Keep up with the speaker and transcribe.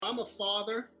a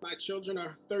father. My children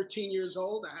are 13 years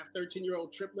old. I have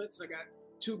 13-year-old triplets. I got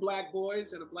 2 black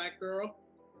boys and a black girl.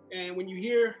 And when you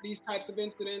hear these types of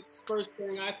incidents, first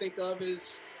thing I think of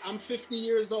is I'm 50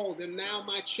 years old, and now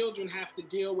my children have to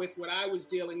deal with what I was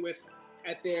dealing with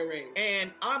at their age.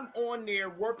 And I'm on their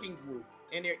working group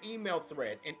and their email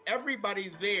thread, and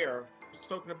everybody there is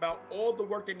talking about all the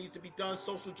work that needs to be done,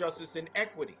 social justice and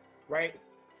equity, right?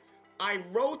 I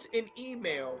wrote an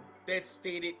email that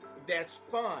stated, that's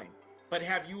fine, but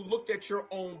have you looked at your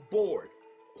own board?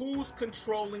 Who's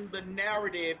controlling the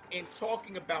narrative in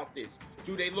talking about this?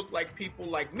 Do they look like people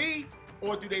like me,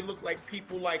 or do they look like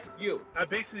people like you? I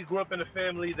basically grew up in a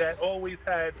family that always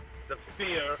had the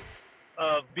fear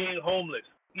of being homeless.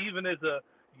 Even as a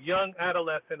young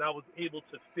adolescent, I was able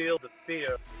to feel the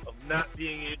fear of not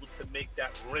being able to make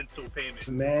that rental payment.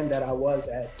 The man that I was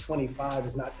at 25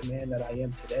 is not the man that I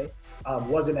am today. I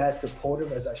wasn't as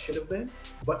supportive as I should have been,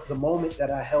 but the moment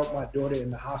that I held my daughter in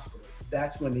the hospital,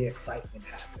 that's when the excitement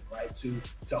happened, right?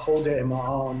 To hold her in my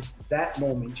arms, that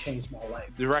moment changed my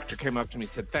life. The director came up to me and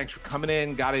said, "Thanks for coming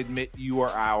in. Got to admit, you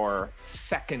are our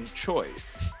second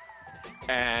choice."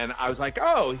 And I was like,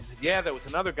 "Oh," he said, "Yeah, there was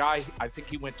another guy. I think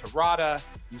he went to RADA.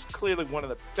 He was clearly one of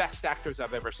the best actors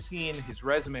I've ever seen. His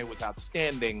resume was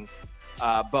outstanding.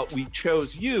 But we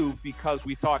chose you because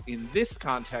we thought in this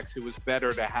context, it was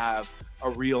better to have a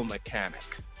real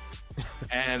mechanic."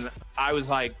 And I was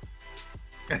like,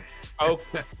 "Oh."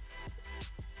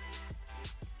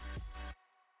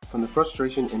 From the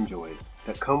frustration and joys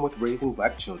that come with raising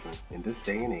Black children in this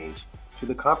day and age, to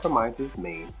the compromises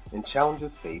made and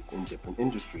challenges faced in different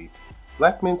industries,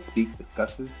 Black Men Speak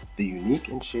discusses the unique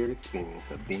and shared experience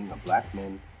of being a Black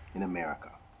man in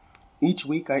America. Each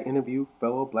week I interview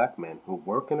fellow Black men who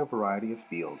work in a variety of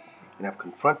fields and have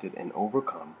confronted and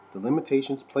overcome the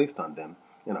limitations placed on them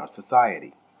in our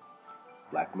society.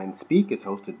 Black Men Speak is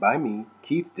hosted by me,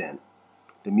 Keith Dent.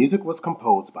 The music was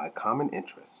composed by Common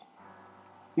Interests.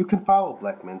 You can follow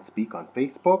Black Men Speak on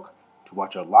Facebook to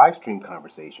watch our live stream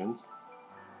conversations.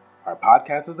 Our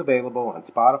podcast is available on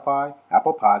Spotify,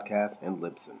 Apple Podcasts, and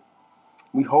Libsyn.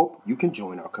 We hope you can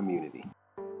join our community.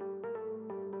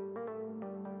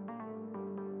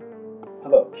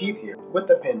 Hello, Keith here. With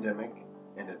the pandemic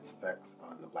and its effects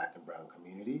on the Black and brown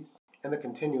communities, and the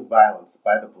continued violence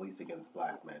by the police against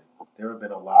Black men, there have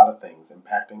been a lot of things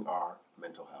impacting our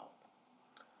mental health.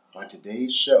 On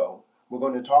today's show, we're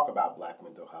going to talk about Black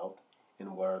mental health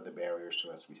and what are the barriers to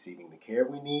us receiving the care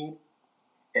we need,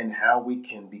 and how we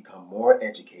can become more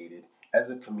educated as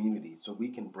a community so we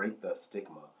can break the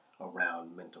stigma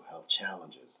around mental health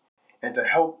challenges. And to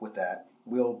help with that,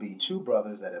 we'll be 2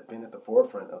 brothers that have been at the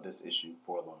forefront of this issue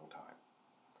for a long time.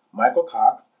 Michael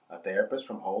Cox, a therapist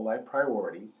from Whole Life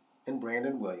Priorities, and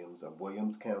Brandon Williams of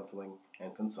Williams Counseling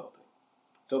and Consulting.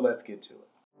 So let's get to it.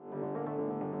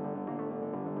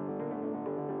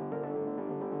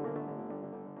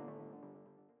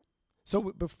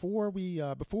 So before we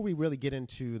really get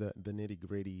into the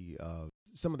nitty-gritty of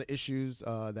some of the issues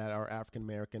that our African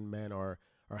American men are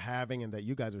having and that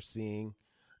you guys are seeing,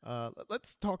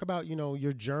 let's talk about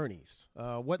your journeys.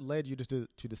 What led you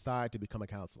to decide to become a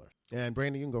counselor? And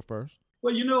Brandon, you can go first.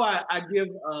 Well, I give.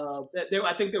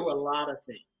 I think there were a lot of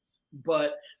things,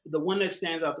 but the one that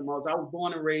stands out the most. I was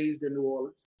born and raised in New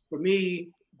Orleans. For me,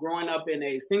 growing up in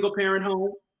a single-parent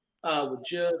home with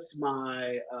just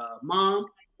my mom,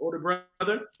 older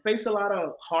brother, faced a lot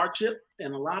of hardship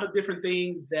and a lot of different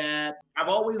things that I've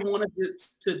always wanted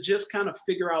to just kind of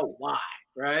figure out why,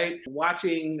 right?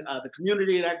 Watching the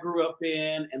community that I grew up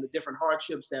in and the different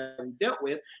hardships that we dealt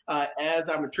with as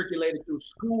I matriculated through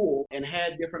school and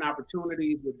had different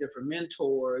opportunities with different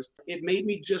mentors, it made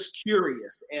me just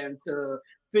curious and to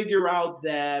figure out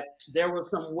that there were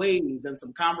some ways and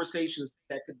some conversations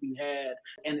that could be had,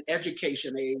 and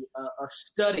education, a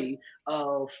study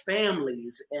of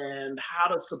families and how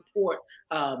to support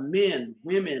men,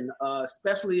 women,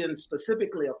 especially and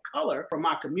specifically of color from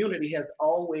my community has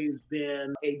always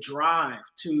been a drive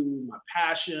to my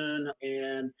passion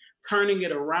and turning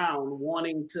it around,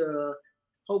 wanting to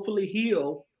hopefully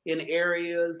heal in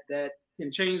areas that can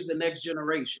change the next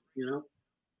generation,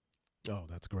 Oh,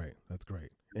 that's great. That's great.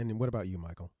 And what about you,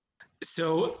 Michael?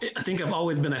 So I think I've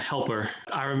always been a helper.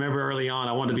 I remember early on,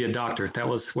 I wanted to be a doctor. That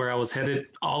was where I was headed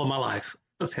all of my life.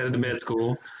 I was headed to med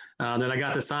school. Then I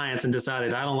got to science and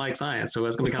decided I don't like science. So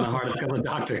it's going to be kind of hard to become a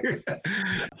doctor.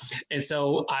 And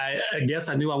so I guess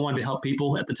I knew I wanted to help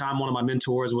people. At the time, one of my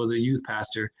mentors was a youth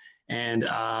pastor. And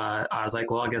I was like,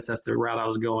 well, I guess that's the route I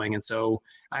was going. And so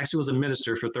I actually was a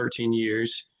minister for 13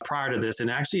 years prior to this.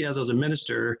 And actually, as I was a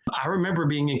minister, I remember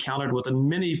being encountered with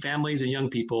many families and young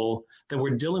people that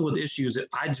were dealing with issues that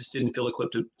I just didn't feel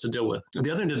equipped to deal with. And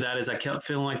the other end of that is I kept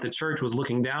feeling like the church was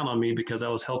looking down on me because I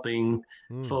was helping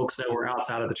folks that were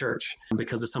outside of the church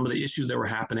because of some of the issues that were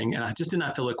happening. And I just did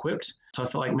not feel equipped. So I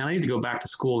felt like, man, I need to go back to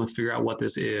school and figure out what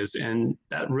this is. And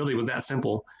that really was that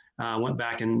simple. Went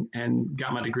back and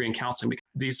got my degree in counseling because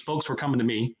these folks were coming to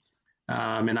me.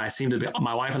 And I seemed to be,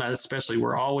 my wife and I especially,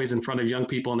 were always in front of young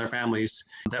people and their families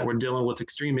that were dealing with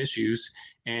extreme issues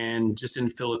and just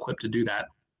didn't feel equipped to do that.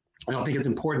 And I think it's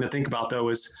important to think about, though,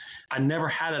 is I never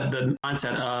had the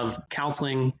mindset of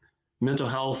counseling, mental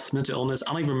health, mental illness.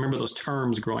 I don't even remember those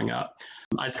terms growing up.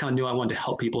 I just kind of knew I wanted to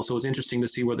help people. So it was interesting to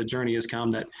see where the journey has come,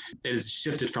 that it has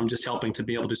shifted from just helping to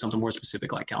be able to do something more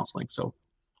specific like counseling. So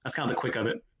that's kind of the quick of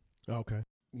it. Okay.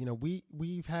 You know,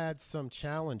 we've had some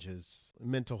challenges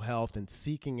in mental health and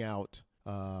seeking out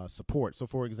support. So,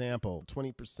 for example,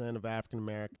 20% of African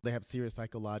Americans, they have serious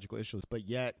psychological issues, but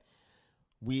yet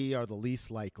we are the least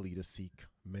likely to seek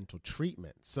mental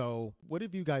treatment. So what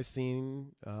have you guys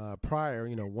seen prior,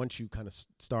 once you kind of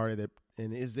started it,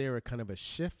 and is there a kind of a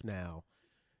shift now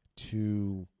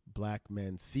to Black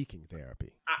men seeking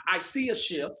therapy? I see a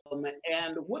shift,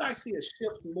 and what I see a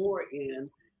shift more in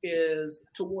is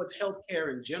towards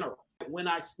healthcare in general. When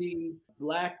I see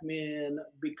Black men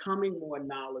becoming more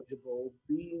knowledgeable,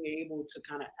 being able to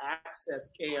kind of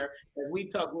access care, and when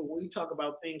we talk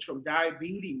about things from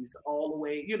diabetes all the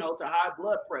way, to high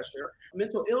blood pressure,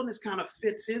 mental illness kind of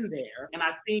fits in there. And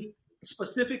I think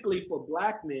specifically for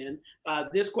Black men,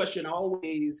 this question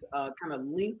always kind of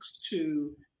links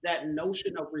to that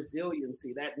notion of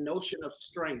resiliency, that notion of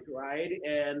strength, right?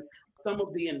 And some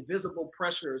of the invisible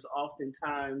pressures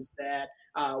oftentimes that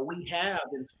we have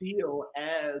and feel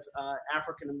as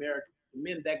African-American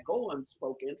men that go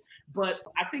unspoken. But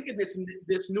I think in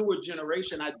this newer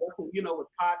generation, I definitely, with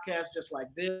podcasts just like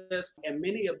this and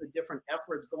many of the different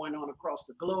efforts going on across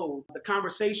the globe, the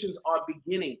conversations are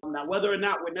beginning. Now, whether or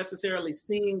not we're necessarily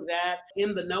seeing that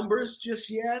in the numbers just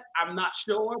yet, I'm not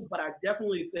sure, but I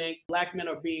definitely think Black men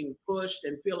are being pushed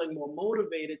and feeling more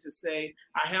motivated to say,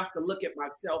 I have to look at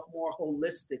myself more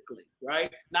holistically, right?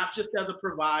 Not just as a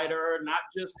provider, not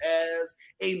just as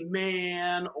a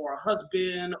man or a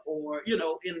husband or, in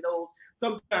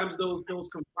sometimes those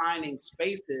confining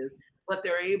spaces, but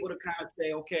they're able to kind of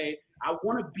say, okay, I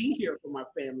want to be here for my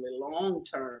family long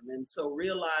term. And so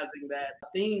realizing that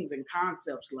things and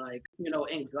concepts like,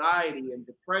 anxiety and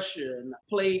depression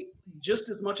play just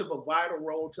as much of a vital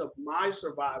role to my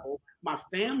survival, my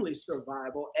family's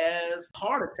survival, as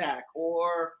heart attack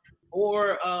or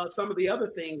some of the other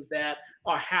things that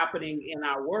are happening in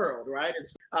our world, right?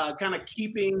 It's kind of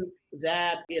keeping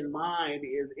that in mind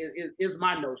is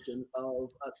my notion of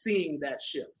seeing that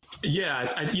shift. Yeah,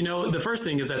 the first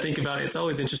thing is I think about, it's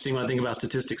always interesting when I think about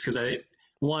statistics because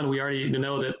we already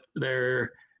know that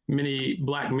many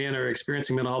Black men are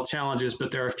experiencing mental health challenges,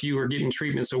 but there are few who are getting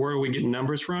treatment. So where are we getting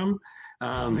numbers from?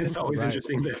 It's always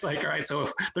interesting. It's like, all right, so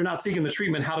if they're not seeking the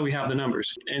treatment, how do we have the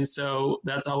numbers? And so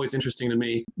that's always interesting to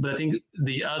me. But I think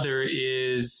the other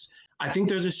is, I think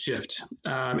there's a shift.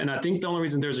 And I think the only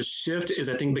reason there's a shift is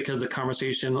I think because the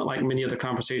conversation, like many other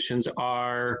conversations,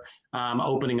 are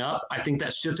opening up. I think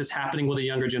that shift is happening with a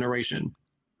younger generation.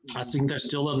 I think there's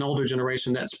still an older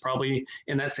generation that's probably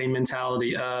in that same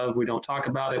mentality of we don't talk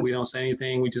about it, we don't say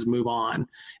anything, we just move on.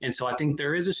 And so I think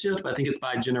there is a shift, but I think it's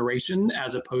by generation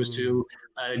as opposed to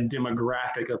a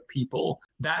demographic of people.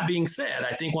 That being said,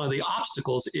 I think one of the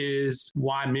obstacles is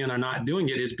why men are not doing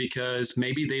it is because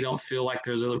maybe they don't feel like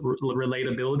there's a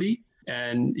relatability.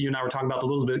 And you and I were talking about a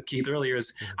little bit, Keith, earlier,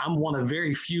 is I'm one of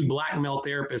very few Black male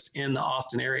therapists in the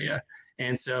Austin area.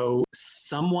 And so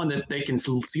someone that they can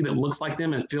see that looks like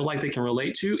them and feel like they can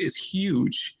relate to is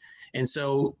huge. And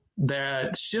so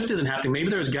that shift isn't happening. Maybe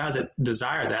there's guys that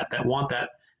desire that want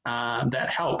that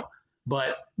help,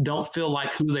 but don't feel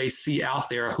like who they see out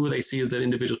there or who they see as the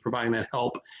individuals providing that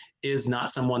help is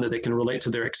not someone that they can relate to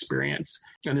their experience.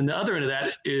 And then the other end of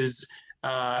that is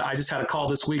I just had a call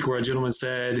this week where a gentleman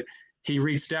said he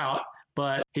reached out,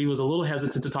 but he was a little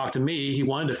hesitant to talk to me. He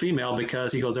wanted a female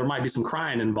because he goes, there might be some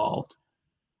crying involved.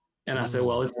 And I said,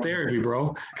 well, it's therapy,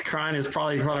 bro. Crying is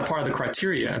probably part of the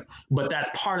criteria, but that's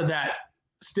part of that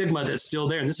stigma that's still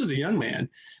there. And this is a young man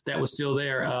that was still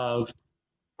there of,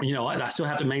 I still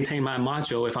have to maintain my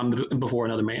macho if I'm before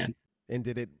another man. And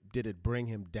did it bring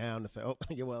him down to say, oh,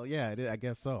 well, yeah, I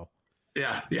guess so?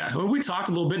 Yeah, yeah. Well, we talked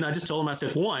a little bit, and I just told him, I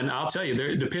said, one, I'll tell you,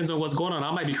 it depends on what's going on.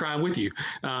 I might be crying with you,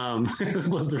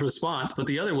 was the response. But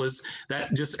the other was that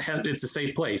it's a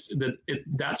safe place.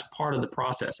 That's part of the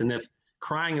process. And if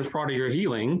crying is part of your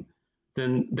healing,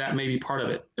 then that may be part of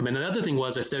it. I mean, another thing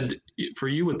was, I said, for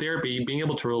you with therapy, being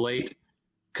able to relate,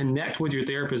 connect with your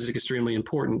therapist is extremely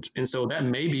important. And so that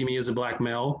may be me as a Black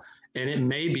male, and it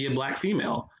may be a Black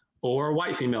female, or a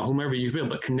white female, whomever you feel,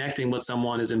 but connecting with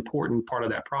someone is an important part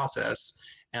of that process.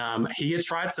 He had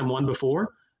tried someone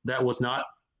before that was not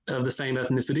of the same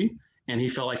ethnicity, and he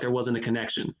felt like there wasn't a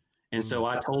connection. And so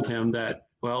I told him that,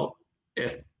 well,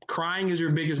 if crying is your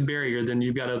biggest barrier, then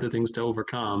you've got other things to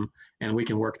overcome, and we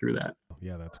can work through that.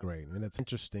 Yeah, that's great. And it's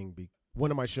interesting. One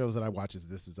of my shows that I watch is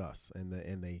This Is Us,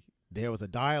 and there was a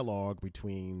dialogue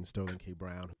between Sterling K.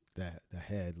 Brown, the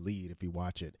head lead, if you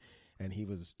watch it, and he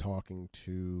was talking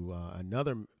to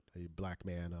another Black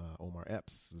man, Omar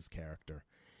Epps' character,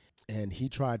 and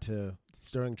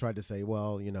Sterling tried to say,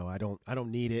 well, I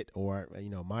don't need it, or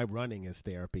my running is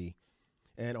therapy,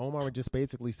 and Omar just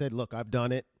basically said, look, I've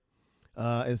done it.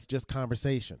 It's just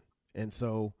conversation, and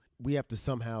so we have to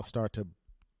somehow start to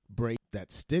break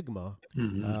that stigma,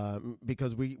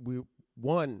 because we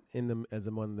one of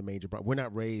the major problems, we're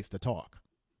not raised to talk.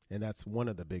 And that's one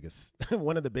of the biggest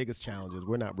challenges.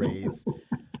 We're not raised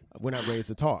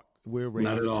to talk. We're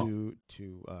raised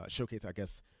to showcase, I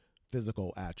guess,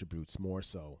 physical attributes more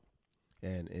so,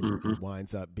 and it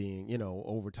winds up being,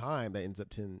 over time, that ends up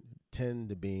tend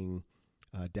to being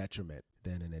a detriment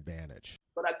than an advantage.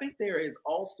 But I think there is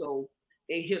also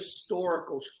a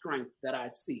historical strength that I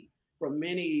see from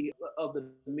many of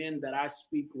the men that I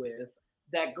speak with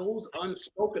that goes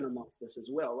unspoken amongst us as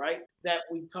well, right? That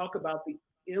we talk about the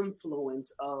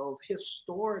influence of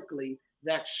historically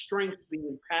that strength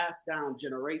being passed down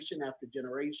generation after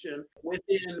generation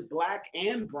within Black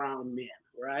and brown men,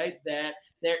 right? That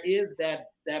there is that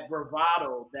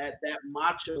bravado, that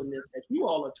macho-ness that you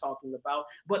all are talking about.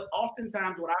 But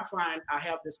oftentimes what I find, I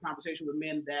have this conversation with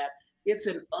men, that it's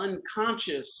an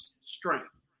unconscious strength,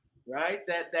 right?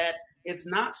 That it's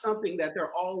not something that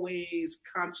they're always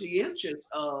conscientious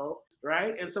of,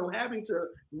 right? And so having to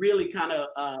really kind of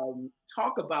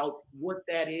talk about what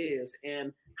that is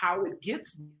and how it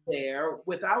gets there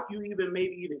without you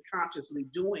maybe even consciously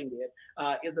doing it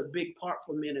is a big part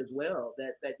for men as well,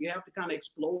 that you have to kind of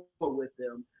explore with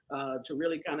them to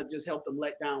really kind of just help them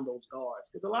let down those guards,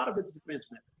 because a lot of it's defense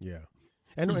mechanism.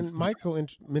 Yeah. And Michael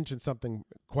mentioned something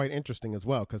quite interesting as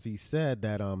well, because he said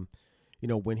that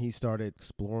when he started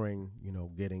exploring,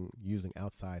 using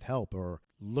outside help or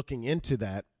looking into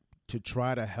that to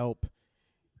try to help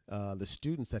the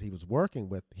students that he was working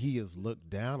with, he is looked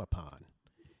down upon.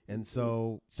 And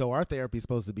so our therapy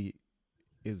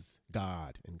is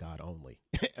God and God only,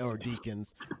 or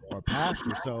deacons or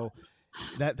pastors. So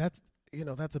that's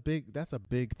a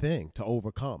big thing to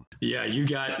overcome. Yeah, you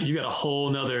got a whole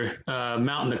nother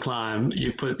mountain to climb.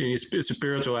 You put any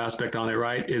spiritual aspect on it,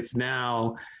 right? It's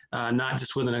now not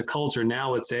just within a culture.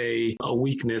 Now it's a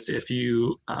weakness if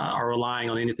you are relying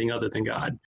on anything other than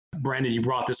God. Brandon, you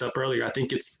brought this up earlier. I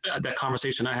think it's that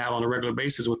conversation I have on a regular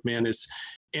basis with men is,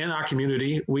 in our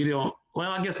community, we don't,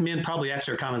 well, I guess men probably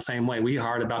actually are kind of the same way. We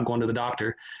heard about going to the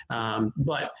doctor,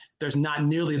 but there's not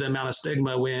nearly the amount of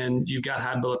stigma when you've got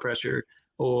high blood pressure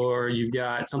or you've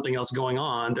got something else going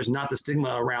on. There's not the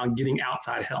stigma around getting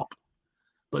outside help.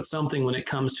 But something when it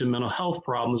comes to mental health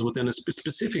problems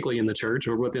specifically in the church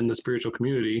or within the spiritual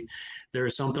community, there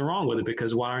is something wrong with it,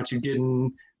 because why aren't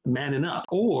you manning up,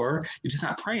 or you're just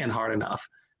not praying hard enough,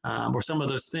 or some of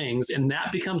those things. And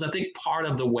that becomes, I think, part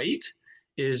of the weight,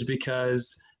 is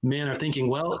because men are thinking,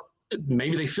 well,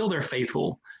 maybe they feel they're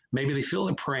faithful, maybe they feel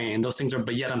they're praying, those things are,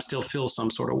 but yet I'm still feel some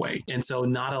sort of way. And so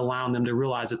not allowing them to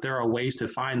realize that there are ways to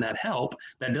find that help.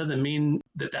 That doesn't mean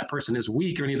that person is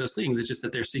weak or any of those things. It's just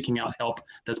that they're seeking out help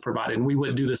that's provided. And we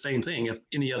would do the same thing if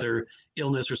any other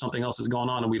illness or something else is going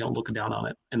on and we don't look down on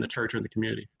it in the church or in the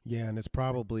community. Yeah, and it's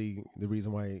probably the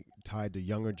reason why tied to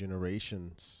younger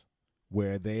generations,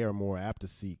 where they are more apt to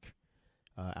seek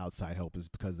outside help, is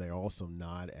because they're also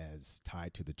not as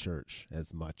tied to the church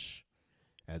as much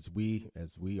as we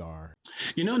are.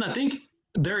 And I think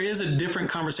there is a different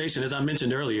conversation. As I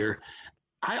mentioned earlier,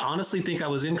 I honestly think I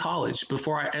was in college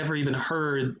before I ever even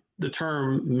heard the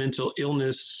term mental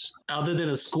illness. Other than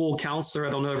a school counselor,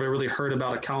 I don't know if I really heard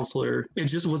about a counselor. It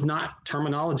just was not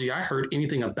terminology I heard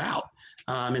anything about.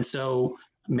 And so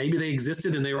maybe they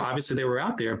existed and they were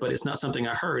out there, but it's not something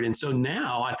I heard. And so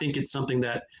now I think it's something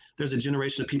that there's a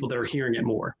generation of people that are hearing it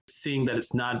more, seeing that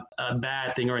it's not a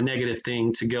bad thing or a negative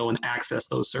thing to go and access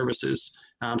those services.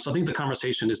 So I think the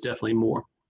conversation is definitely more.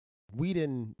 we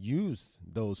didn't use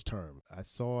those terms.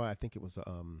 I think it was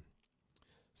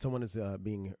someone is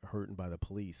being hurt by the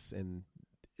police, and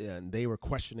they were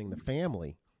questioning the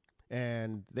family,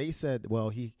 and they said,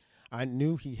 well, I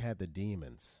knew he had the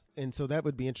demons. And so that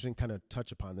would be interesting, kind of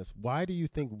touch upon this. Why do you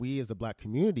think we as a Black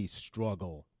community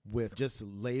struggle with just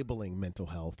labeling mental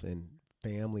health and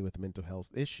family with mental health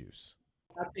issues?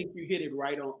 I think you hit it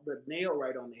the nail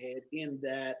right on the head in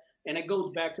that, and it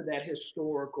goes back to that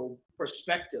historical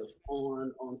perspective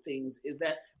on things, is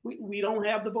that we don't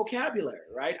have the vocabulary,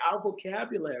 right? Our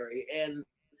vocabulary and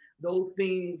those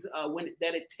things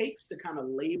that it takes to kind of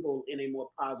label in a more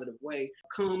positive way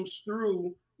comes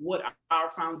through what our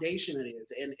foundation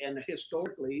is. And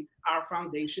historically, our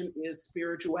foundation is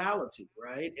spirituality,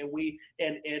 right?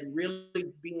 And really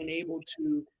being able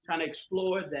to kind of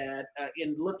explore that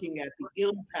in looking at the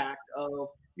impact of,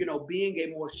 being a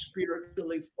more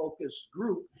spiritually focused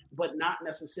group, but not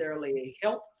necessarily a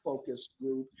health focused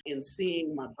group, in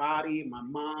seeing my body, my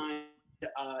mind,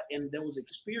 and those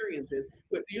experiences.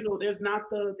 But there's not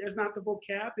the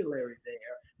vocabulary there.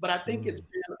 But I think it's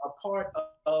been a part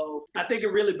of. I think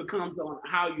it really becomes on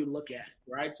how you look at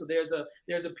it, right? So there's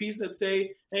a piece that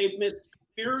say, hey,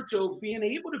 spiritual, being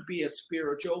able to be a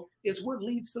spiritual is what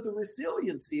leads to the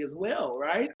resiliency as well,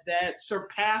 right? That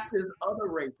surpasses other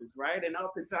races, right? And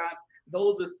oftentimes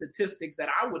those are statistics that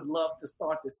I would love to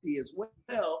start to see as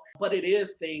well. But it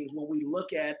is things when we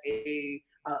look at a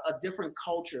different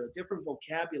culture, a different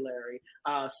vocabulary,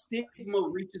 stigma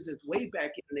reaches its way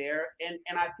back in there. And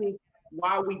I think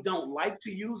while we don't like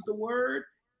to use the word,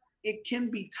 it can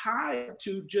be tied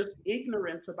to just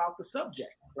ignorance about the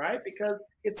subject, right? Because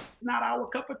it's not our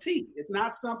cup of tea. It's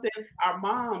not something our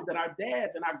moms and our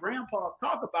dads and our grandpas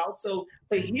talk about. So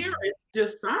to hear it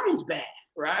just sounds bad,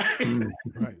 right?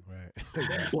 Right.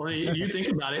 Well, you think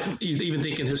about it, even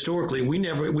thinking historically, we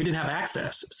didn't have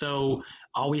access. So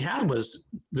all we had was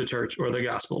the church or the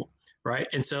gospel, right?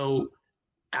 And so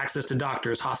access to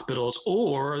doctors, hospitals,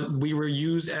 or we were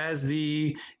used as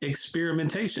the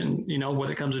experimentation, when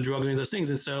it comes to drugs and those things.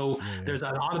 And so there's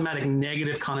an automatic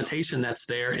negative connotation that's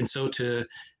there. And so to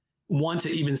want to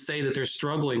even say that they're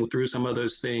struggling through some of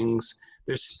those things,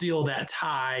 there's still that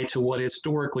tie to what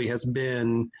historically has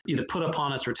been either put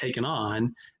upon us or taken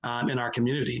on in our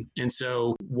community. And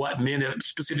so what men,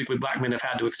 specifically Black men, have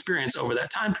had to experience over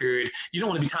that time period, you don't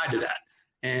want to be tied to that.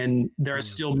 And there are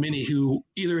still many who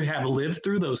either have lived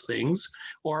through those things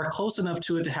or are close enough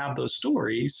to it to have those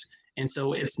stories. And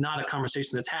so it's not a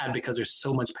conversation that's had because there's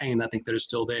so much pain that I think that is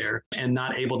still there and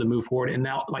not able to move forward. And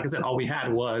now, like I said, all we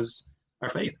had was our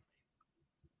faith.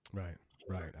 Right.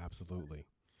 Absolutely.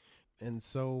 And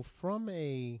so from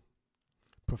a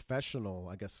professional,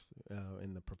 I guess,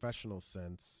 in the professional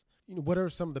sense, what are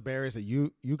some of the barriers that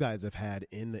you guys have had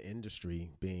in the industry,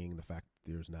 being the fact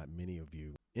that there's not many of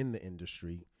you in the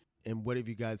industry, and what have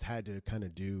you guys had to kind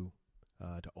of do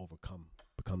to overcome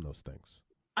those things?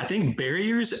 I think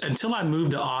barriers, until I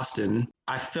moved to Austin,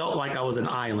 I felt like I was an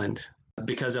island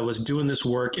because I was doing this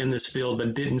work in this field,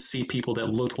 but didn't see people that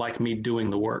looked like me doing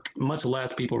the work, much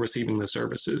less people receiving the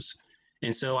services.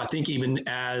 And so I think even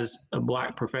as a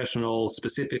Black professional,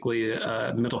 specifically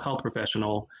a mental health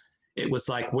professional, it was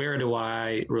like, where do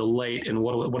I relate and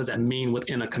what does that mean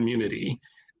within a community?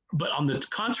 But on the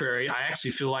contrary, I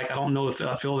actually feel like,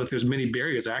 I feel that there's many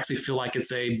barriers. I actually feel like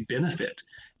it's a benefit.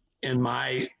 And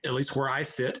at least where I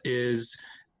sit is,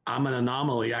 I'm an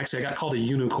anomaly. Actually, I got called a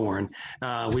unicorn.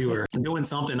 We were doing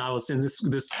something. I was in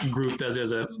this group,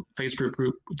 there's a Facebook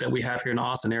group that we have here in the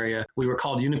Austin area. We were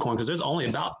called unicorn because there's only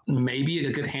about maybe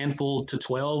a good handful to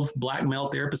 12 Black male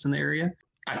therapists in the area.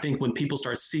 I think when people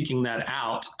start seeking that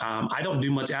out, I don't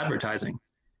do much advertising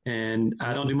and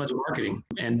I don't do much marketing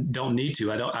and don't need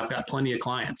to. I've got plenty of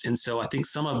clients. And so I think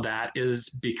some of that is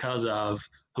because of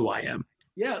who I am.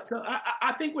 Yeah. So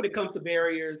I think when it comes to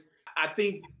barriers, I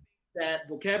think that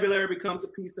vocabulary becomes a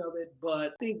piece of it. But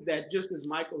I think that, just as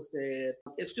Michael said,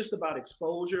 it's just about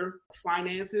exposure.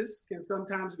 Finances can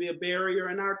sometimes be a barrier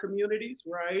in our communities,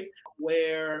 right?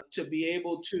 Where to be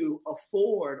able to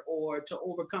afford or to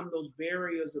overcome those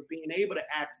barriers of being able to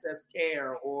access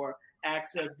care or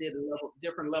access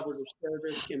different levels of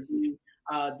service can be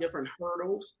different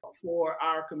hurdles for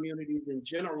our communities in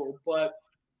general. But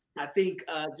I think,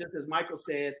 just as Michael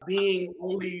said, being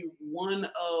only one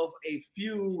of a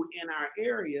few in our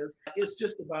areas, it's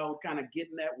just about kind of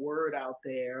getting that word out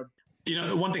there.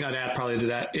 One thing I'd add probably to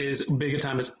that is big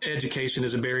time is education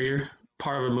is a barrier.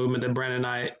 Part of a movement that Brandon and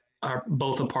I are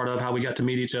both a part of, how we got to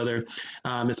meet each other.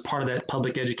 It's part of that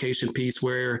public education piece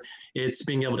where it's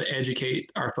being able to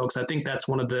educate our folks. I think that's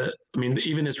one of the,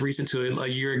 even as recent to a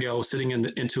year ago, sitting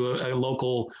into a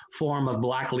local forum of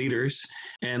Black leaders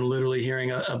and literally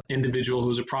hearing a individual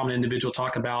who's a prominent individual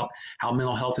talk about how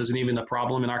mental health isn't even a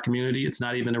problem in our community. It's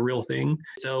not even a real thing.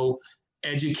 So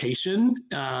education,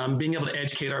 being able to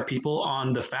educate our people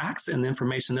on the facts and the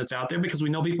information that's out there, because we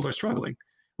know people are struggling.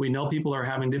 We know people are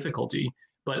having difficulty.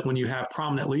 But when you have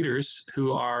prominent leaders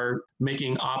who are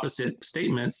making opposite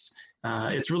statements,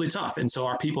 it's really tough. And so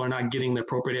our people are not getting the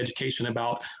appropriate education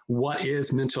about what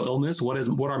is mental illness, what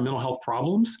are mental health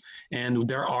problems, and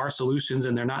there are solutions,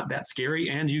 and they're not that scary,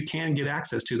 and you can get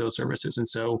access to those services. And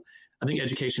so I think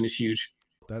education is huge.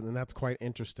 And that's quite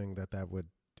interesting that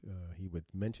he would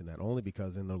mention that, only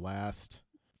because in the last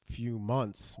few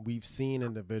months, we've seen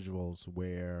individuals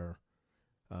where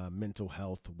mental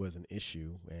health was an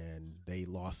issue and they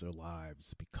lost their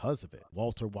lives because of it.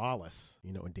 Walter Wallace,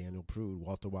 and Daniel Prude.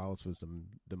 Walter Wallace was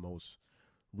the most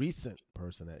recent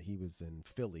person that he was in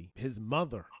Philly. His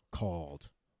mother called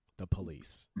the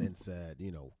police and said,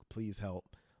 please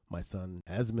help. My son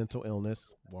has mental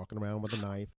illness, walking around with a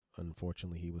knife.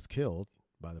 Unfortunately, he was killed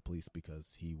by the police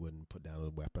because he wouldn't put down a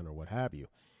weapon or what have you.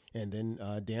 And then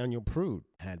Daniel Prude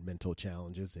had mental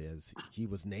challenges as he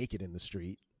was naked in the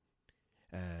street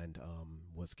and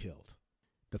was killed.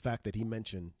 The fact that he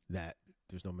mentioned that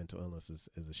there's no mental illness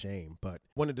is a shame, but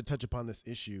wanted to touch upon this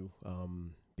issue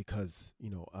because,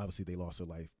 obviously they lost their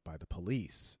life by the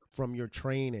police. From your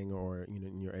training or,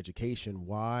 in your education,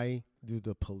 why do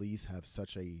the police have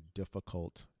such a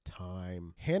difficult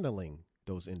time handling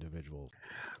those individuals?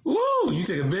 Woo, you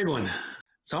take a big one.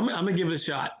 So I'm going to give it a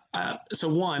shot. So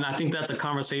one, I think that's a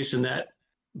conversation that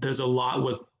there's a lot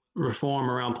with reform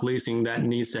around policing that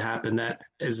needs to happen. That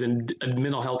is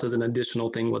mental health is an additional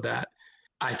thing with that.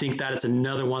 I think that it's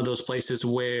another one of those places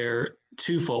where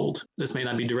twofold, this may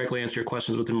not be directly answer your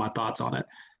questions within my thoughts on it.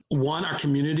 One, our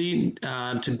community,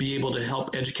 to be able to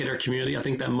help educate our community. I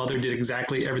think that mother did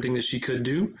exactly everything that she could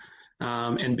do.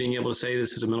 And being able to say,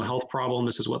 this is a mental health problem,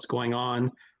 this is what's going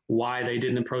on, why they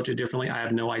didn't approach it differently, I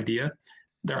have no idea.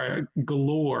 There are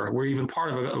galore. We're even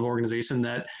part of an organization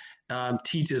that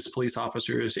teaches police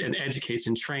officers and educates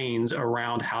and trains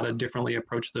around how to differently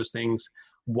approach those things,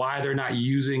 why they're not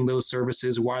using those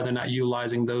services, why they're not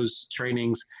utilizing those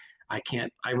trainings. I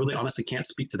really honestly can't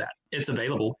speak to that. It's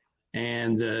available.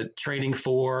 And training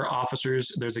for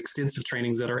officers, there's extensive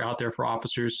trainings that are out there for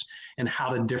officers and how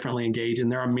to differently engage.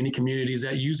 And there are many communities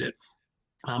that use it.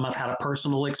 I've had a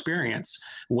personal experience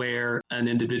where an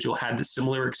individual had a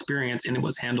similar experience and it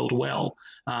was handled well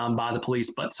by the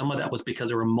police. But some of that was because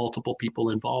there were multiple people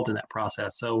involved in that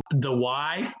process. So the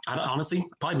why, I honestly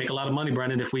probably make a lot of money,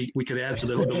 Brendan, if we could answer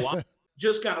the why.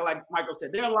 Just kind of like Michael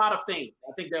said, there are a lot of things.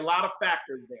 I think there are a lot of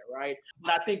factors there, right?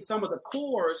 But I think some of the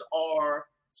cores are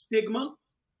stigma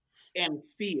and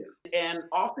fear. And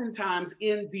oftentimes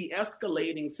in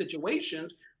de-escalating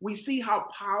situations, we see how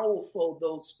powerful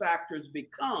those factors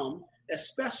become,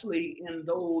 especially in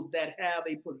those that have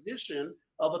a position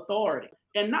of authority.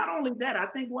 And not only that, I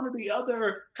think one of the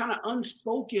other kind of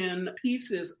unspoken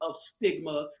pieces of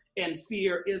stigma and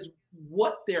fear is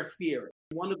what they're fearing.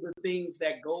 One of the things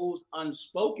that goes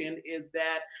unspoken is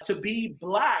that to be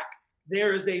Black,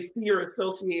 there is a fear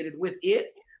associated with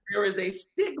it. There is a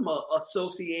stigma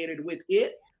associated with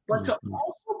it, but to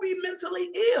also be mentally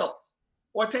ill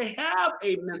or to have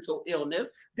a mental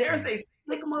illness, there's a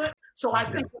stigma. So I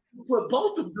think when you put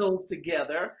both of those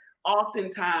together,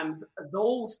 oftentimes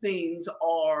those things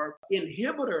are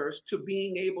inhibitors to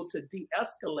being able to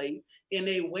de-escalate in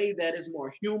a way that is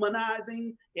more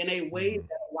humanizing, in a way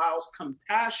that allows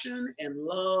compassion and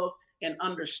love and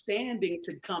understanding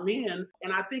to come in.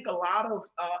 And I think a lot of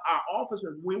our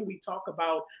officers, when we talk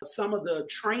about some of the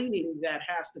training that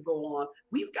has to go on,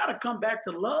 we've got to come back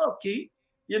to love, Keith.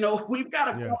 We've got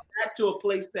to come back to a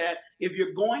place that if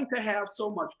you're going to have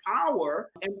so much power,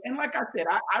 and like I said,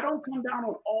 I don't come down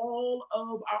on all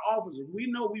of our officers.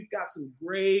 We know we've got some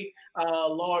great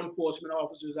law enforcement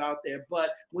officers out there, but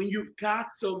when you've got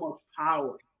so much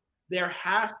power, there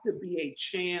has to be a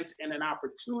chance and an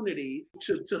opportunity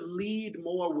to lead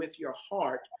more with your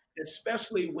heart,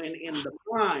 especially when in the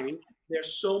mind,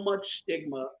 there's so much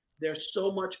stigma, there's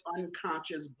so much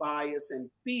unconscious bias and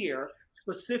fear,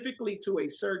 specifically to a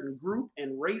certain group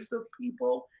and race of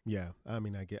people. Yeah, I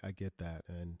get that.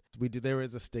 And there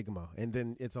is a stigma, and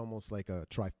then it's almost like a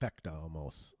trifecta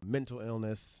almost. Mental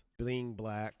illness, being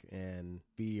Black, and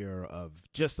fear of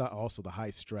just also the high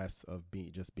stress of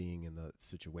being in the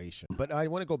situation. But I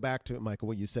want to go back to, Michael,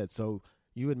 what you said. So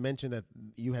you had mentioned that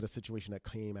you had a situation that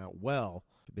came out well.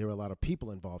 there were a lot of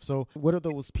people involved. So what are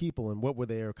those people and what were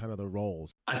their kind of the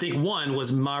roles? I think one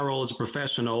was my role as a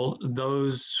professional.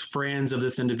 Those friends of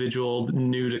this individual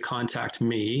knew to contact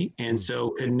me, and so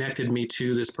connected me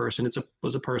to this person.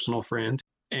 Was a personal friend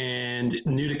and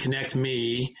knew to connect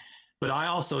me, but I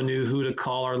also knew who to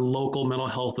call our local mental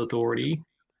health authority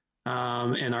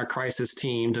and our crisis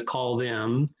team, to call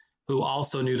them, who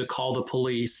also knew to call the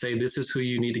police, say, this is who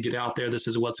you need to get out there. This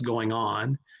is what's going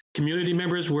on. Community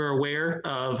members were aware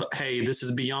of, hey, this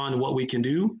is beyond what we can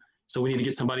do. So we need to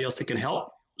get somebody else that can help.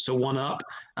 So one up.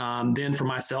 Then for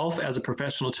myself as a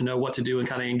professional to know what to do and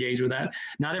kind of engage with that.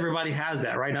 Not everybody has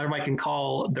that, right? Not everybody can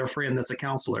call their friend that's a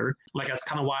counselor. Like, that's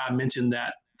kind of why I mentioned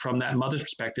that from that mother's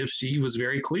perspective. She was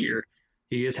very clear.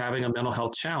 He is having a mental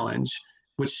health challenge,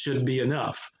 which should be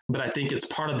enough. But I think it's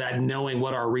part of that knowing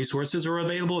what our resources are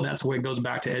available. And that's where it goes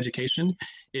back to education,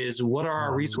 is what are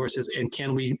our resources and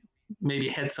can we maybe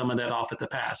head some of that off at the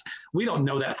pass? We don't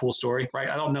know that full story, right?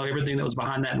 I don't know everything that was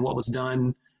behind that and what was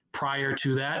done prior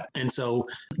to that. And so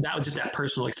that was just that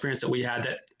personal experience that we had,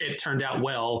 that it turned out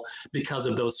well because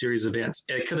of those series of events.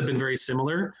 It could have been very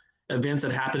similar events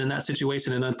that happened in that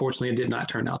situation. And unfortunately, it did not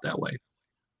turn out that way.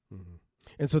 Mm-hmm.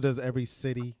 And so does every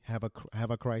city have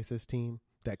a crisis team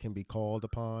that can be called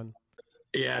upon?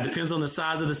 Yeah, it depends on the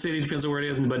size of the city, depends on where it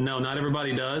is. But no, not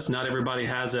everybody does. Not everybody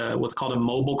has what's called a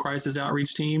mobile crisis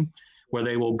outreach team, where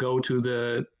they will go to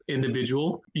the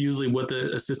individual, usually with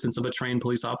the assistance of a trained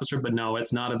police officer. But no,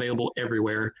 it's not available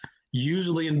everywhere.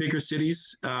 Usually in bigger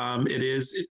cities, it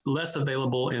is less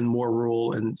available in more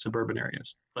rural and suburban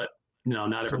areas. But no,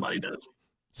 not everybody does.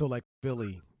 So like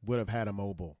Philly would have had a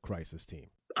mobile crisis team.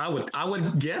 I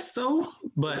would guess so,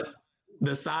 but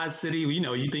the size city,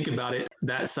 you think about it,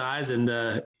 that size, and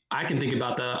I can think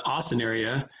about the Austin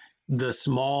area, the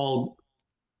small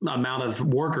amount of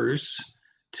workers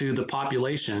to the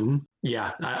population.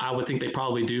 Yeah, I would think they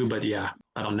probably do, but yeah,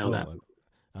 I don't know that.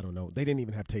 I don't know. They didn't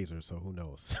even have tasers, so who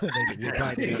knows? they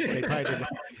probably didn't have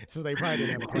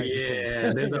a crisis team.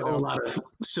 Yeah, there's a whole lot of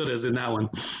shouldas in that one.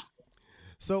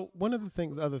 So one of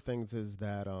the other things is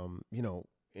that,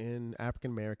 in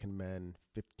African American men,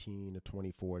 15 to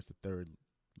 24 is the third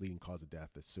leading cause of death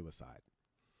is suicide.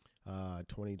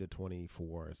 20 to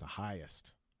 24 is the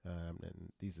highest. And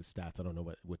these are stats. I don't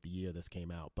know what the year this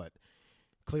came out, but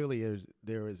clearly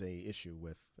there is a issue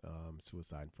with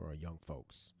suicide for our young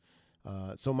folks.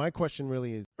 So my question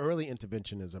really is, early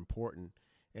intervention is important.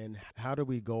 And how do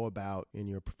we go about, in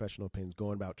your professional opinions,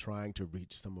 going about trying to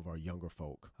reach some of our younger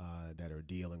folk that are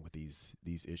dealing with these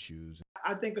issues?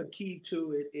 I think a key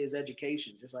to it is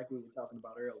education, just like we were talking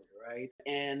about earlier, right?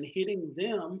 And hitting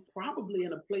them probably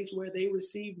in a place where they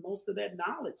receive most of that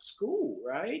knowledge, school,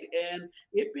 right? And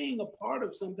it being a part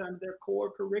of sometimes their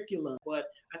core curriculum. But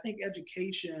I think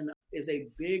education is a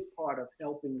big part of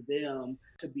helping them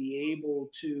to be able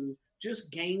to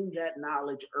just gain that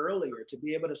knowledge earlier, to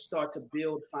be able to start to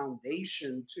build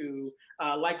foundation to,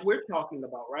 like we're talking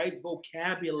about, right?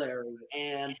 Vocabulary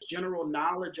and general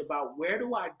knowledge about where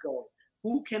do I go?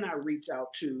 Who can I reach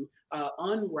out to?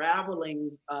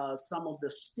 Unraveling some of the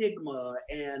stigma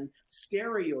and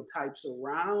stereotypes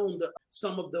around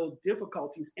some of those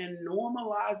difficulties and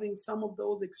normalizing some of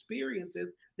those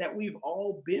experiences that we've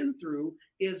all been through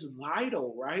is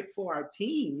vital, right, for our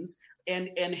teens,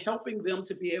 and helping them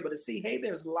to be able to see, hey,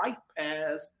 there's light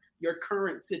past your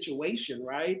current situation,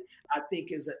 right? I think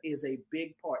is a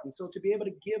big part. And so to be able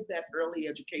to give that early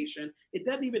education, it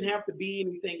doesn't even have to be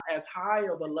anything as high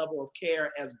of a level of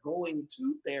care as going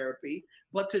to therapy,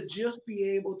 but to just be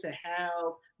able to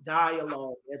have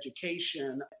dialogue,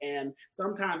 education, and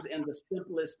sometimes in the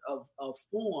simplest of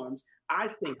forms, I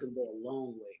think can go a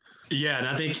long way. Yeah, and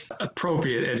I think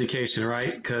appropriate education,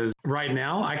 right? Because right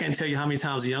now, I can't tell you how many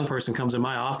times a young person comes in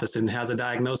my office and has a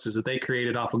diagnosis that they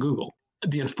created off of Google.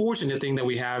 The unfortunate thing that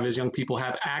we have is young people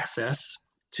have access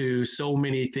to so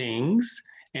many things,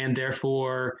 and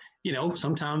therefore,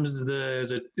 sometimes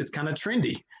it's kind of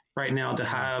trendy right now to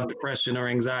have depression or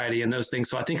anxiety and those things.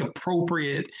 So I think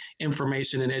appropriate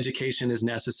information and education is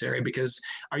necessary because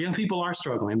our young people are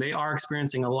struggling. They are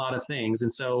experiencing a lot of things,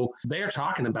 and so they are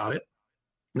talking about it.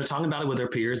 They're talking about it with their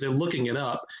peers. They're looking it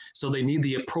up. So they need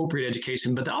the appropriate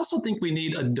education. But I also think we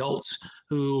need adults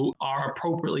who are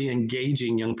appropriately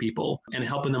engaging young people and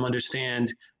helping them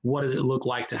understand what does it look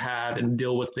like to have and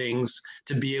deal with things,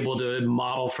 to be able to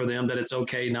model for them that it's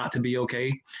okay not to be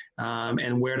okay,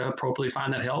 and where to appropriately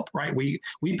find that help, right? We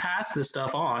pass this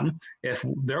stuff on if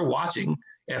they're watching.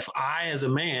 If I, as a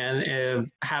man, am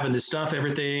having to stuff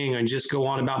everything and just go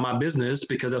on about my business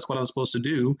because that's what I'm supposed to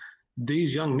do,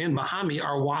 these young men behind me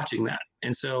are watching that.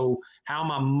 And so how am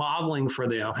I modeling for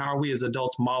them? How are we as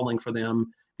adults modeling for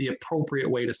them the appropriate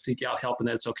way to seek out help and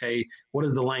that it's okay? What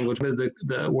is the language? What is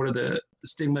what are the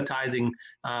stigmatizing,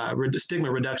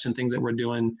 stigma reduction things that we're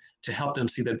doing to help them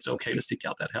see that it's okay to seek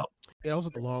out that help? It also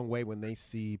goes a long way when they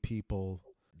see people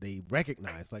they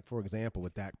recognize, like, for example,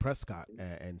 with Dak Prescott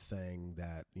and saying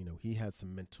that, he had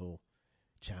some mental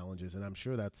challenges. And I'm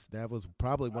sure that was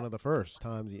probably one of the first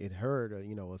times it heard,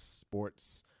 a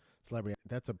sports celebrity.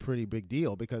 That's a pretty big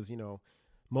deal because,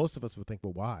 most of us would think,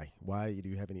 well, why? Why do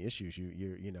you have any issues?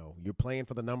 You're playing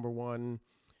for the number one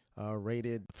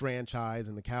rated franchise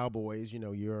in the Cowboys.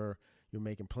 You're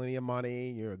making plenty of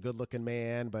money. You're a good looking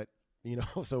man, but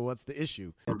so what's the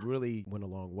issue? It really went a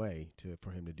long way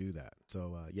for him to do that.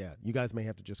 So yeah, you guys may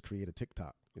have to just create a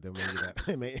TikTok. Then maybe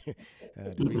that may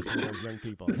to reach some of those young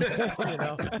people.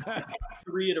 To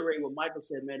reiterate what Michael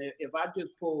said, man, if I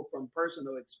just pull from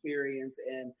personal experience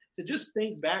and to just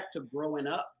think back to growing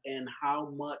up and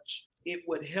how much it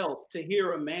would help to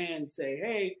hear a man say,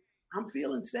 "Hey, I'm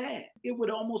feeling sad." It would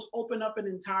almost open up an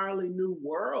entirely new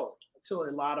world to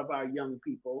a lot of our young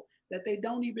people that they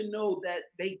don't even know that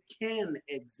they can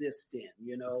exist in,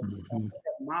 Mm-hmm.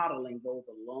 Modeling goes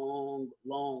a long,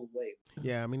 long way.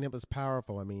 Yeah, I mean, it was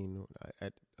powerful. I mean,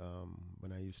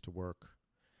 when I used to work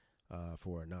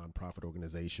for a nonprofit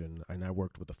organization, and I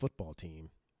worked with the football team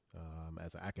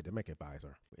as an academic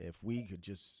advisor, if we could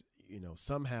just,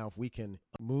 somehow if we can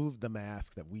move the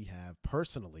mask that we have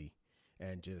personally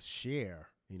and just share,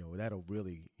 that'll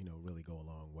really, really go a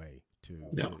long way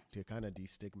to kind of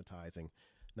destigmatizing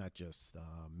not just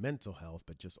mental health,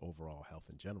 but just overall health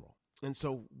in general. And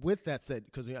so with that said,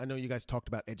 because I know you guys talked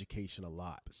about education a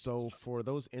lot. So for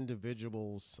those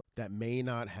individuals that may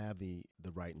not have the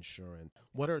right insurance,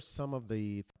 what are some of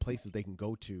the places they can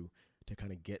go to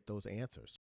kind of get those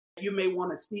answers? You may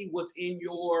want to see what's in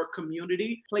your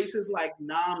community. Places like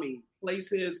NAMI,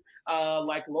 places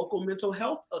like local mental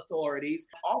health authorities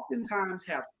oftentimes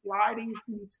have sliding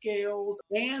fee scales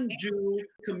and do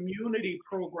community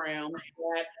programs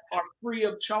that are free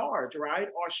of charge, right?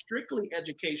 Are strictly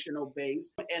educational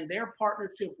based. And their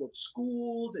partnership with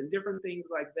schools and different things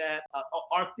like that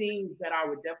are things that I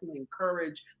would definitely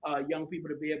encourage young people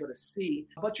to be able to see.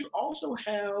 But you also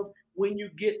have, when you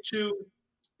get to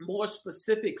more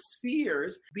specific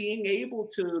spheres, being able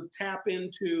to tap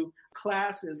into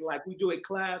classes like we do a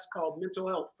class called Mental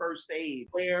Health First Aid,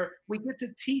 where we get to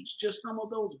teach just some of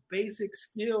those basic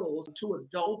skills to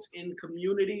adults in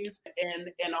communities.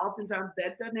 And oftentimes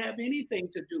that doesn't have anything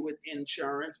to do with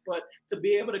insurance, but to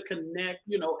be able to connect,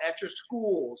 at your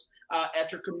schools,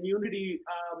 at your community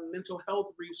mental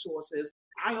health resources.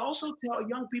 I also tell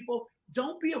young people,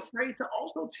 don't be afraid to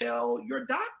also tell your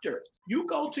doctors. You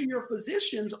go to your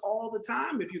physicians all the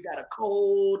time if you got a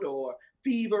cold or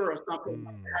fever or something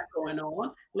like that going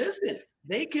on. Listen,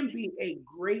 they can be a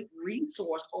great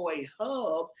resource or a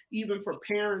hub, even for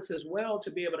parents as well,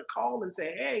 to be able to call and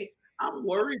say, "Hey, I'm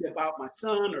worried about my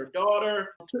son or daughter,"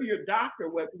 to your doctor,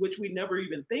 which we never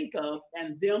even think of,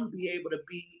 and them be able to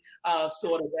be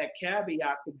sort of that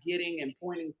caveat to getting and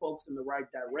pointing folks in the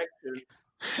right direction.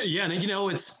 Yeah, and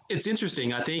it's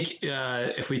interesting. I think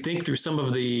if we think through some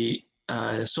of the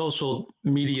social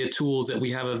media tools that we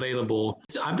have available,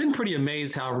 I've been pretty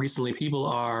amazed how recently people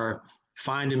are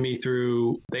finding me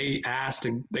through. They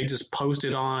just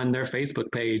posted on their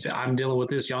Facebook page, "I'm dealing with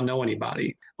this. Y'all know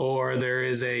anybody?" Or there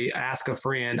is a ask a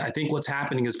friend. I think what's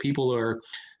happening is people are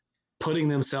putting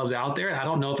themselves out there. I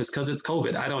don't know if it's because it's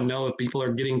COVID. I don't know if people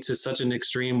are getting to such an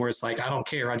extreme where it's like, I don't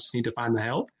care. I just need to find the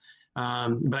help.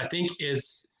 But I think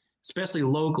it's, especially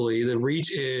locally, the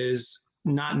reach is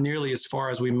not nearly as far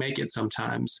as we make it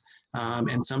sometimes.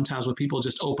 And sometimes when people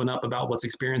just open up about what's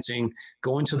experiencing,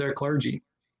 going to their clergy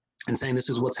and saying this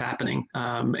is what's happening,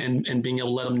 and being able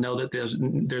to let them know that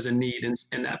there's a need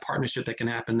in that partnership that can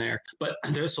happen there. But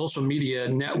there's social media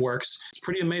networks. It's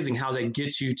pretty amazing how they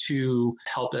get you to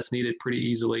help that's needed pretty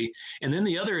easily. And then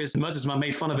the other is, as much as I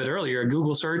made fun of it earlier, a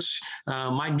Google search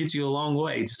might get you a long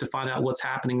way just to find out what's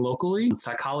happening locally.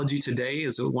 Psychology Today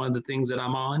is one of the things that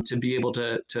I'm on to be able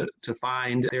to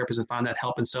find therapists and find that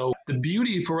help. And so the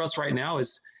beauty for us right now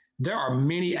is there are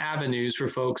many avenues for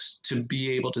folks to be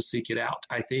able to seek it out.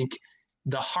 I think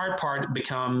the hard part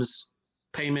becomes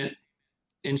payment,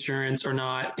 insurance or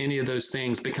not, any of those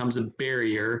things becomes a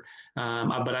barrier.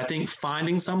 But I think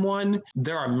finding someone,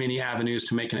 there are many avenues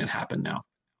to making it happen now.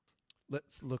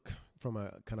 Let's look from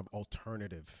a kind of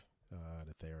alternative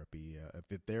to therapy.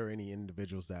 If there are any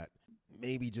individuals that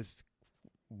maybe just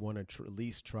want to at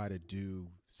least try to do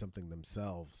something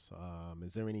themselves,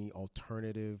 is there any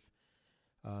alternative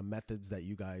methods that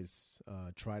you guys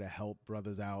try to help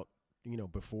brothers out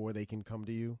before they can come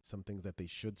to you? Some things that they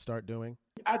should start doing?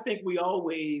 I think we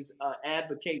always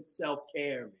advocate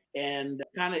self-care and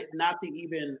kind of not to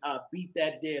even beat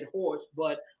that dead horse,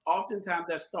 but oftentimes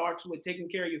that starts with taking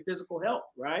care of your physical health,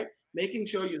 right? Making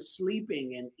sure you're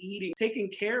sleeping and eating,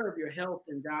 taking care of your health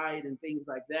and diet and things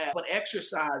like that. But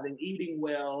exercising, eating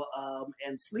well,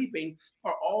 and sleeping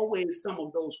are always some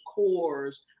of those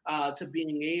cores to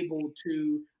being able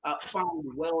to find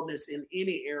wellness in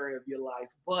any area of your life.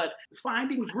 But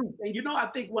finding groups, and I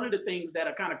think one of the things that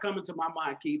are kind of coming to my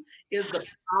mind, Keith, is the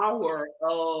power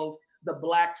of the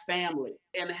Black family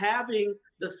and having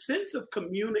the sense of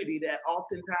community that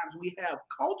oftentimes we have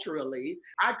culturally.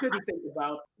 I couldn't think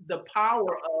about the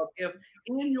power of if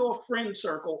in your friend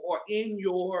circle or in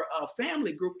your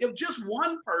family group, if just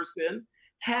one person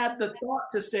had the thought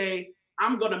to say,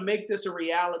 I'm going to make this a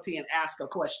reality and ask a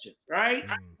question, right?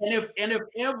 And if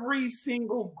every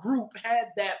single group had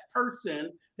that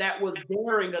person that was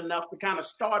daring enough to kind of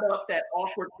start up that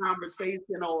awkward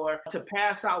conversation or to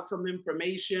pass out some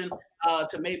information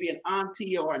to maybe an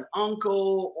auntie or an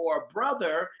uncle or a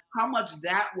brother, how much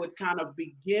that would kind of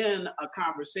begin a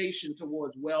conversation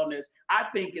towards wellness, I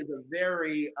think is a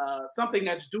very, something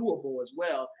that's doable as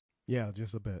well. Yeah,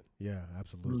 just a bit. Yeah,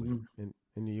 absolutely.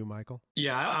 And you, Michael?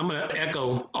 Yeah, I'm going to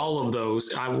echo all of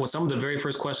those. Some of the very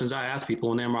first questions I ask people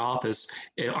when they're in my office,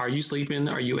 are you sleeping?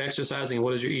 Are you exercising?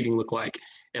 What does your eating look like?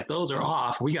 If those are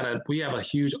off, we have a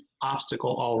huge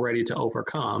obstacle already to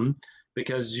overcome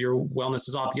because your wellness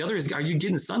is off. The other is, are you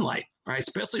getting sunlight, right?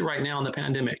 Especially right now in the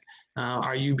pandemic.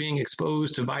 Are you being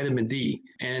exposed to vitamin D?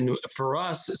 And for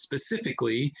us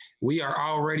specifically, we are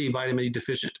already vitamin D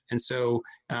deficient. And so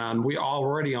we're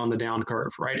already on the down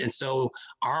curve, right? And so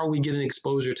are we getting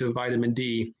exposure to vitamin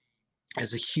D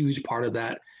as a huge part of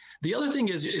that? The other thing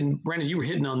is, and Brandon, you were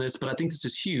hitting on this, but I think this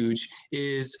is huge,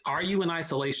 is are you in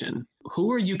isolation?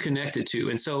 Who are you connected to?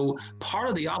 And so part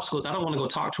of the obstacle is I don't want to go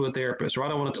talk to a therapist, or I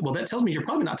don't want to, well, that tells me you're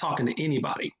probably not talking to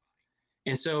anybody.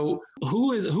 And so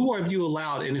who have you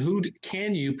allowed and who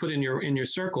can you put in your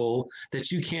circle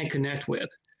that you can connect with?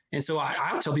 And so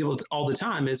I tell people all the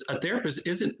time is a therapist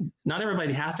not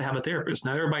everybody has to have a therapist.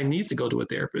 Not everybody needs to go to a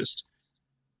therapist.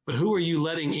 But who are you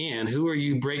letting in? Who are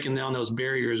you breaking down those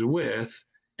barriers with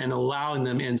and allowing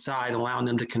them inside, allowing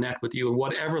them to connect with you at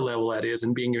whatever level that is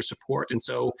and being your support? And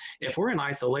so if we're in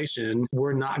isolation,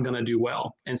 we're not going to do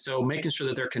well. And so making sure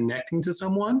that they're connecting to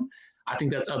someone, I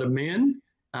think that's other men,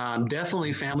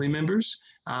 definitely family members,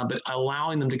 but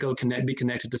allowing them to go be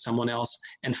connected to someone else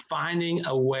and finding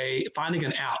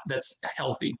an out that's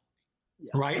healthy,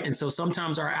 right? And so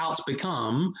sometimes our outs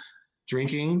become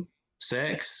drinking,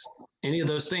 sex, any of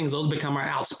those things. Those become our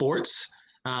out, sports.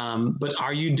 But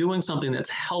are you doing something that's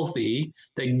healthy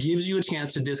that gives you a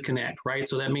chance to disconnect, right?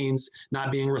 So that means not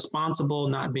being responsible,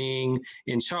 not being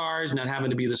in charge, not having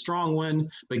to be the strong one,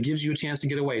 but gives you a chance to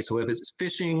get away. So if it's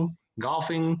fishing,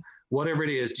 golfing, whatever it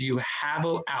is, do you have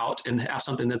an out and have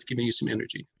something that's giving you some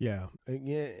energy? Yeah,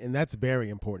 and that's very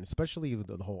important, especially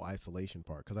the whole isolation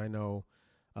part, because I know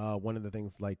one of the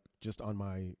things, like just on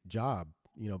my job,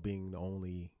 being the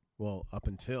only, well, up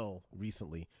until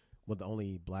recently, the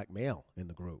only Black male in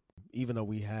the group. Even though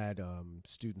we had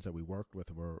students that we worked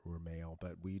with were male,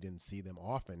 but we didn't see them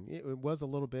often, it was a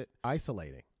little bit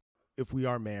isolating. If we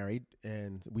are married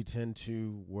and we tend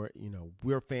to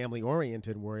we're family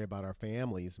oriented and worry about our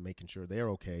families, making sure they're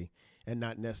okay and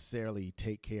not necessarily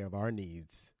take care of our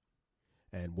needs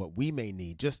and what we may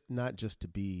need, not just to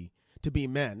be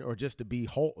men or just to be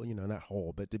whole, not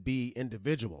whole, but to be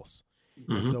individuals.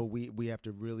 Mm-hmm. And so we have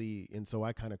to really, and so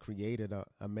I kind of created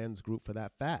a men's group for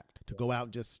that fact, to go out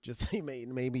and just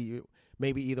maybe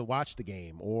either watch the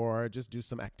game or just do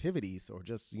some activities or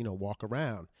just, walk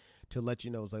around to let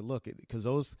you know. It's like, look, because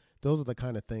those are the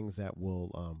kind of things that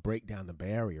will break down the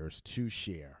barriers to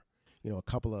share, a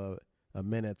couple of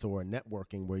minutes or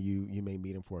networking where you may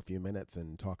meet them for a few minutes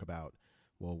and talk about,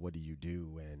 well, what do you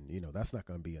do? And, that's not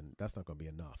going to be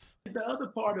enough. The other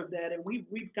part of that, and we've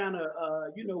kind of,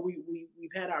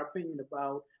 we've had our opinion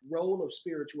about role of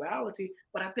spirituality,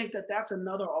 but I think that that's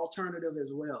another alternative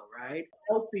as well, right?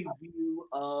 Healthy view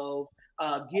of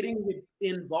getting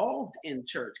involved in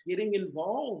church, getting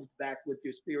involved back with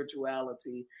your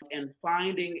spirituality and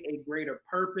finding a greater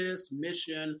purpose,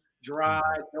 mission, drive,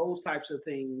 those types of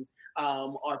things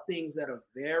are things that are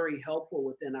very helpful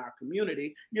within our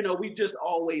community. We just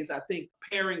always, I think,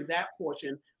 pairing that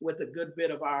portion with a good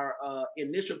bit of our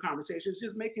initial conversations,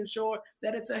 just making sure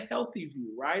that it's a healthy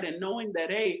view, right? And knowing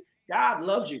that, hey, God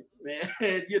loves you,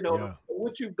 man. You know, Yeah.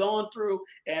 what you've gone through,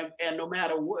 and no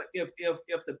matter what, if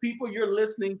the people you're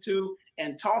listening to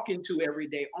and talking to every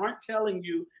day aren't telling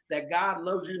you that God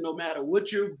loves you no matter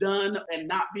what you've done and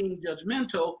not being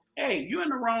judgmental, hey, you're in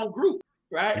the wrong group,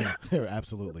 right? Yeah,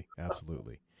 absolutely.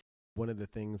 Absolutely. One of the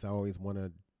things I always want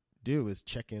to do is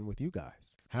check in with you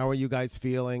guys. How are you guys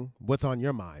feeling? What's on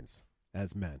your minds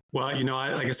as men? Well, you know,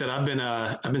 like I said, I've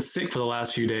been sick for the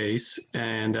last few days,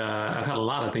 and I've had a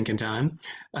lot of thinking time,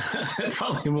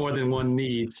 probably more than one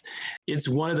needs. It's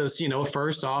one of those, you know.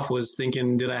 First off, was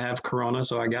thinking, did I have corona?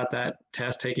 So I got that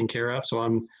test taken care of. So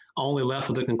I'm only left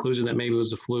with the conclusion that maybe it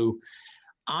was the flu.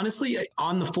 Honestly,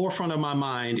 on the forefront of my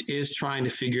mind is trying to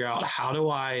figure out how do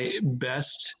I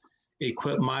best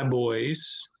equip my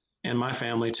boys and my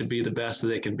family to be the best that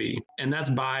they can be, and that's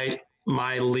by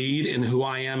my lead in who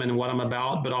I am and what I'm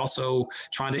about, but also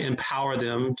trying to empower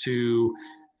them to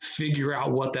figure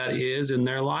out what that is in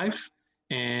their life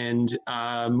and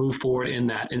move forward in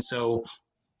that. And so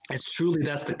it's truly,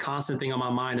 that's the constant thing on my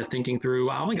mind of thinking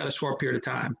through, I only got a short period of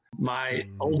time. My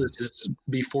oldest is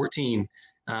be 14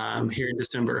 here in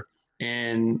December,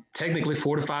 and technically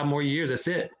 4 to 5 more years, that's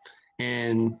it.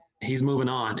 And he's moving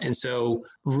on. And so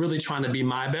really trying to be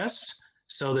my best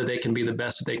so that they can be the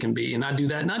best that they can be. And I do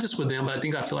that not just with them, but I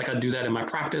feel like I do that in my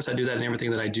practice. I do that in everything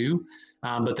that I do.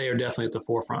 But they are definitely at the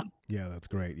forefront. Yeah, that's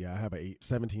great. Yeah, I have a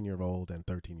 17-year-old and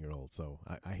 13-year-old, so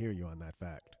I hear you on that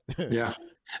fact. Yeah.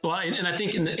 Well, and I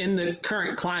think in the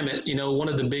current climate, you know, one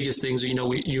of the biggest things, you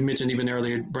know, you mentioned even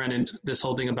earlier, Brandon, this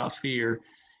whole thing about fear,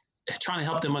 trying to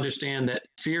help them understand that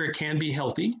fear can be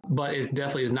healthy, but it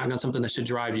definitely is not something that should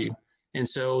drive you. And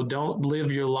so don't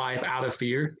live your life out of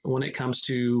fear when it comes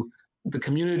to the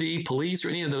community, police, or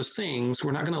any of those things.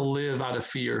 We're not going to live out of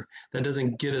fear. That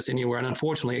doesn't get us anywhere. And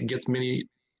unfortunately, it gets many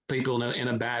people in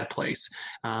a bad place.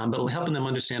 But helping them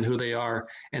understand who they are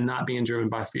and not being driven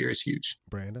by fear is huge.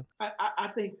 Brandon?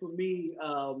 I think for me,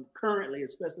 currently,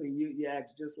 especially you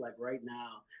asked just like right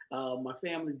now, my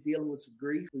family's dealing with some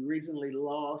grief. We recently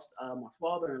lost my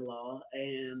father-in-law,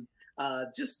 and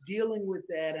just dealing with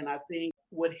that. And I think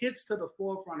what hits to the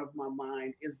forefront of my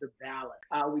mind is the balance.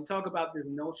 We talk about this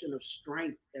notion of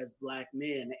strength as Black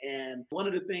men. And one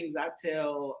of the things I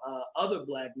tell other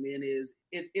Black men is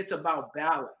it's about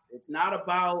balance. It's not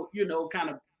about, you know, kind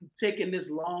of taking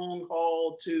this long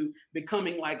haul to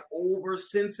becoming like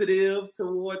oversensitive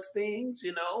towards things,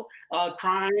 you know,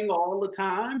 crying all the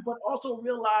time, but also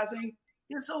realizing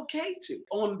it's okay to.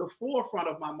 On the forefront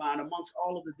of my mind, amongst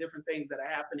all of the different things that are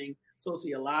happening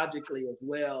sociologically as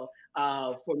well,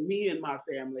 for me and my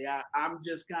family, I'm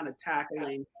just kind of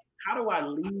tackling, how do I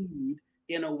lead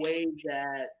in a way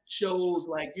that shows,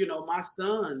 like, you know, my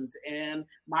sons and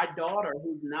my daughter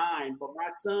who's 9, but my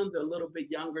sons are a little bit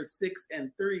younger, 6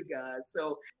 and 3 guys.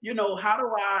 So, you know, how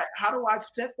do I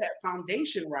set that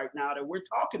foundation right now that we're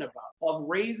talking about, of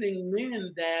raising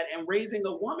men that, and raising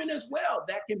a woman as well,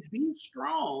 that can be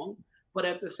strong, but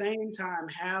at the same time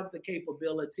have the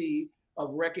capability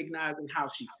of recognizing how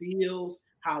she feels,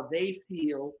 how they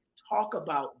feel, talk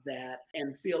about that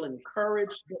and feel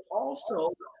encouraged, but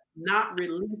also not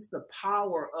release the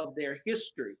power of their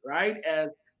history, right?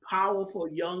 As powerful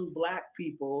young Black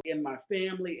people in my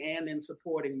family and in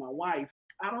supporting my wife.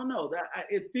 I don't know, that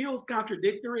it feels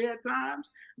contradictory at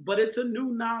times, but it's a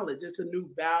new knowledge. It's a new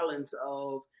balance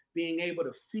of being able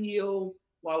to feel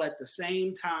while at the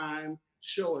same time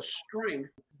show a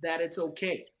strength that it's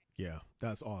okay. Yeah,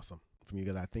 that's awesome from you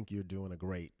guys. I think you're doing a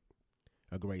great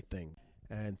thing.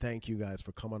 And thank you guys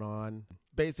for coming on.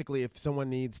 Basically, if someone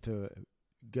needs to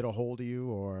get a hold of you,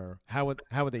 or how would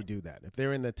they do that? If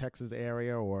they're in the Texas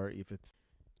area, or if it's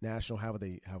national, how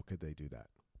could they do that?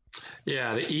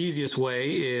 Yeah, the easiest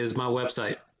way is my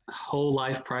website,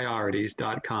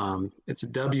 wholelifepriorities.com. It's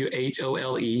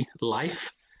WHOLE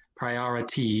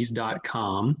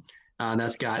lifepriorities.com.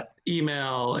 That's got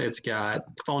email, it's got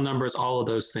phone numbers, all of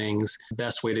those things.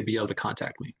 Best way to be able to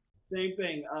contact me. Same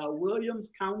thing,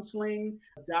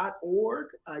 williamscounseling.org.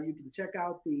 You can check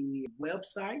out the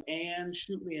website and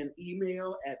shoot me an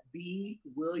email at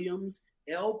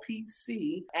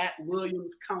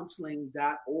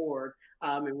bwilliamslpc@williamscounseling.org,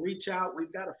 and reach out.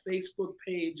 We've got a Facebook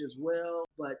page as well.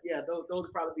 But yeah, those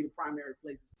would probably be the primary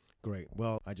places. Great.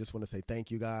 Well, I just want to say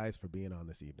thank you guys for being on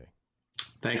this evening.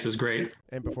 Thanks, it's great.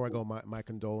 And before I go, my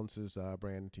condolences,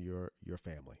 Brandon, to your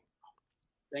family.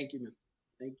 Thank you, man.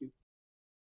 Thank you.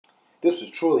 This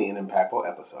was truly an impactful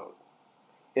episode.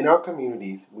 In our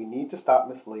communities, we need to stop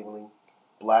mislabeling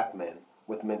Black men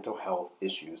with mental health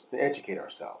issues and educate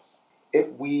ourselves.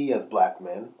 If we as Black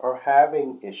men are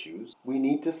having issues, we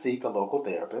need to seek a local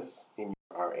therapist in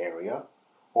our area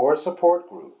or a support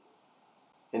group.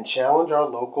 and challenge our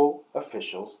local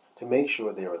officials to make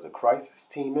sure there is a crisis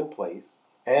team in place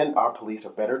and our police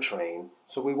are better trained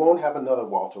so we won't have another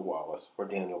Walter Wallace or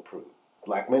Daniel Prude.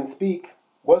 Black Men Speak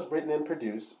was written and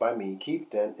produced by me, Keith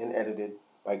Dent, and edited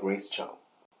by Grace Chung.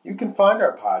 You can find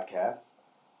our podcasts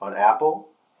on Apple,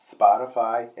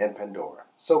 Spotify, and Pandora.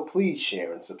 So please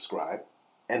share and subscribe.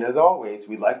 And as always,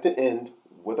 we like to end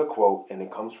with a quote, and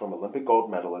it comes from Olympic gold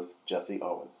medalist Jesse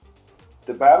Owens.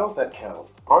 The battles that count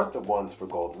aren't the ones for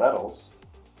gold medals.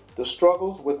 The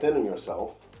struggles within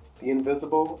yourself, the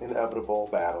invisible, inevitable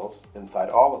battles inside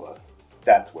all of us,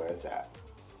 that's where it's at.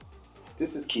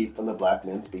 This is Keith from the Black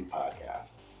Men Speak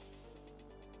podcast.